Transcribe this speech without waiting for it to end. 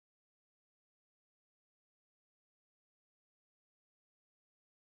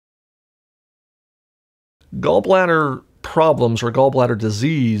Gallbladder problems or gallbladder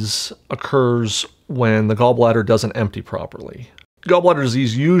disease occurs when the gallbladder doesn't empty properly. Gallbladder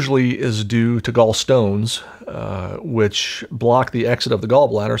disease usually is due to gallstones, which block the exit of the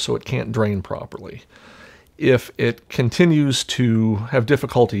gallbladder so it can't drain properly. If it continues to have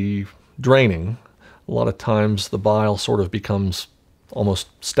difficulty draining, a lot of times the bile sort of becomes almost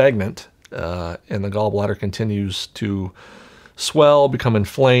stagnant, and the gallbladder continues to swell, become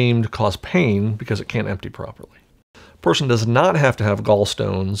inflamed, cause pain because it can't empty properly. A person does not have to have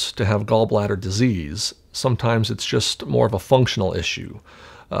gallstones to have gallbladder disease. Sometimes it's just more of a functional issue.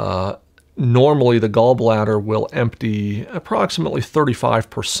 Normally, the gallbladder will empty approximately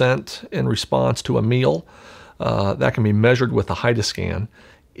 35% in response to a meal. That can be measured with a hydroscan.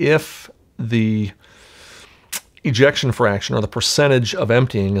 If the ejection fraction, or the percentage of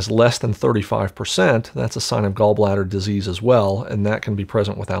emptying, is less than 35%, that's a sign of gallbladder disease as well, and that can be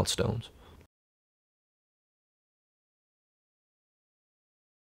present without stones.